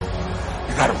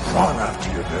run after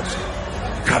your destiny.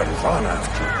 You gotta run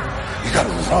after it. You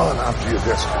gotta run after your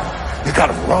destiny. You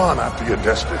gotta run after your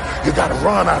destiny. You gotta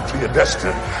run after your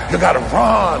destiny. You gotta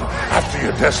run after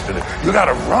your destiny. You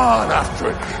gotta run after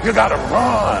it. You gotta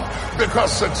run,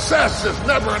 because success is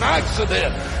never an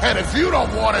accident. And if you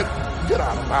don't want it, get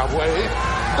out of my way.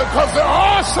 Because there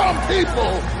are some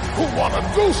people who want to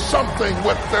do something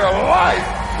with their life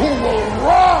who will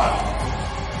run.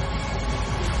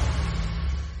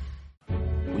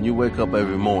 When you wake up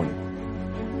every morning,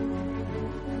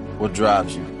 what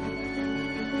drives you?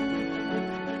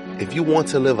 If you want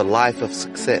to live a life of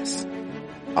success,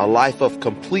 a life of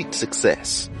complete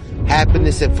success,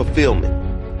 happiness and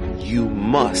fulfillment, you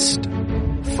must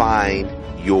find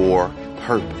your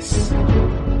purpose.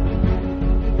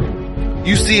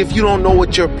 You see, if you don't know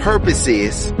what your purpose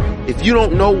is, if you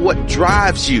don't know what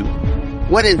drives you,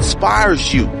 what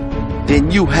inspires you,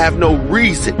 then you have no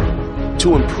reason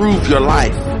to improve your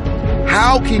life.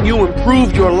 How can you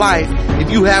improve your life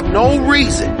if you have no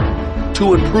reason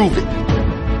to improve it?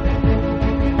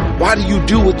 Why do you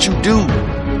do what you do?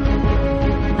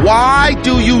 Why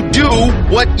do you do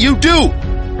what you do?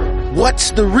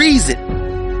 What's the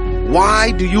reason?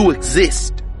 Why do you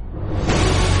exist?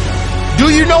 Do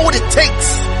you know what it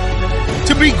takes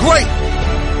to be great?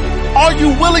 Are you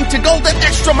willing to go that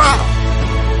extra mile?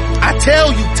 I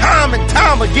tell you time and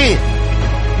time again,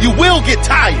 you will get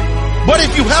tired. But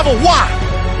if you have a why,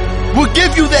 we'll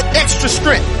give you that extra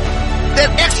strength,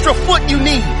 that extra foot you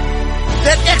need,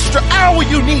 that extra hour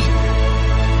you need,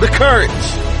 the courage.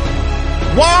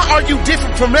 Why are you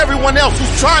different from everyone else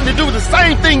who's trying to do the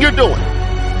same thing you're doing?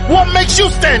 What makes you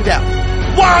stand out?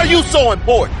 Why are you so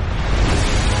important?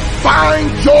 Find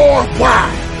your why.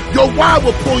 Your why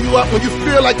will pull you up when you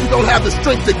feel like you don't have the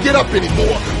strength to get up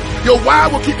anymore. Your why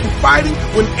will keep you fighting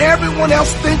when everyone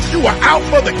else thinks you are out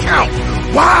for the count.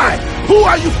 Why? Who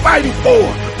are you fighting for?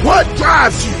 What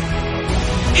drives you?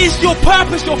 Is your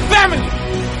purpose your family?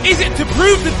 Is it to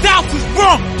prove the doubters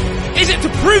wrong? Is it to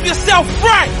prove yourself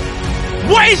right?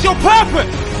 What is your purpose?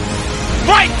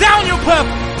 Write down your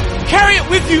purpose. Carry it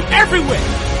with you everywhere.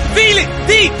 Feel it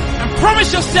deep and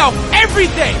promise yourself every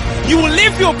day you will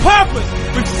live your purpose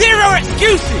with zero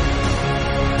excuses.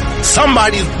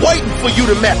 Somebody's waiting for you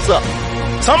to mess up.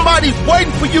 Somebody's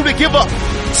waiting for you to give up.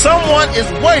 Someone is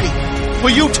waiting for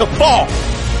you to fall.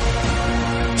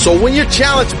 So when you're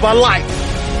challenged by life,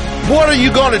 what are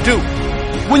you going to do?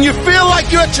 When you feel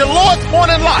like you're at your lowest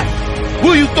point in life,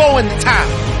 will you throw in the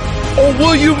towel? Or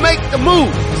will you make the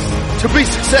moves to be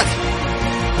successful?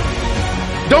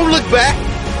 Don't look back.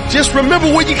 Just remember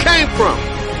where you came from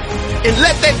and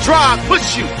let that drive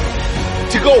push you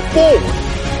to go forward.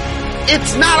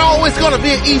 It's not always going to be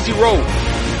an easy road.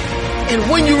 And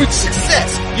when you reach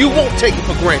success, you won't take it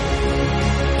for granted.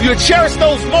 You'll cherish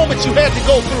those moments you had to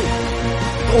go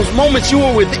through, those moments you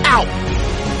were without.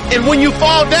 And when you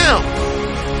fall down,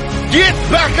 get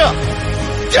back up.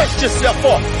 Dust yourself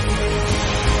off.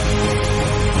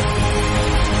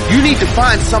 You need to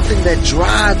find something that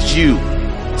drives you,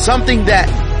 something that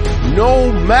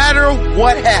no matter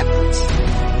what happens,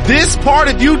 this part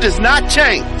of you does not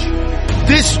change.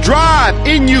 This drive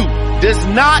in you does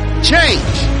not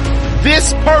change.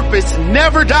 This purpose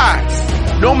never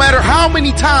dies. No matter how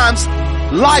many times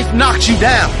life knocks you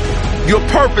down, your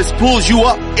purpose pulls you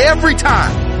up every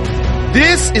time.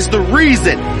 This is the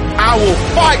reason I will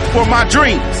fight for my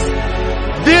dreams.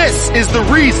 This is the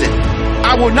reason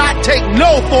I will not take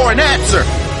no for an answer.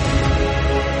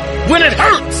 When it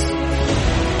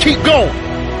hurts, keep going.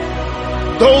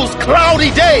 Those cloudy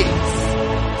days,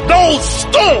 those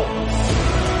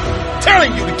storms,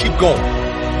 telling you to keep going.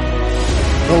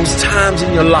 Those times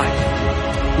in your life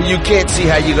when you can't see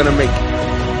how you're going to make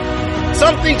it.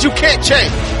 Some things you can't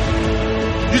change.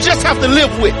 You just have to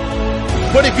live with.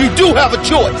 But if you do have a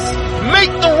choice,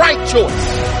 make the right choice.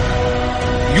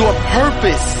 Your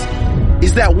purpose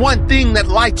is that one thing that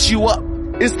lights you up.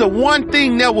 It's the one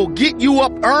thing that will get you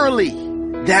up early.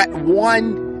 That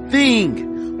one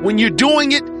thing. When you're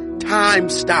doing it, time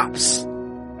stops.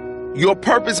 Your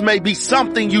purpose may be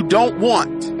something you don't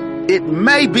want. It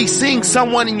may be seeing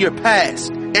someone in your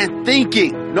past and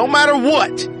thinking, no matter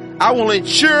what, I will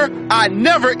ensure I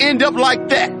never end up like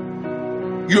that.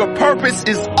 Your purpose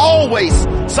is always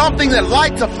something that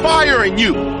lights a fire in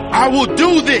you. I will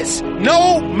do this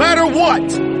no matter what.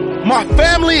 My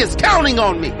family is counting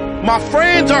on me. My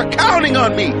friends are counting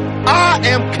on me. I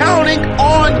am counting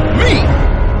on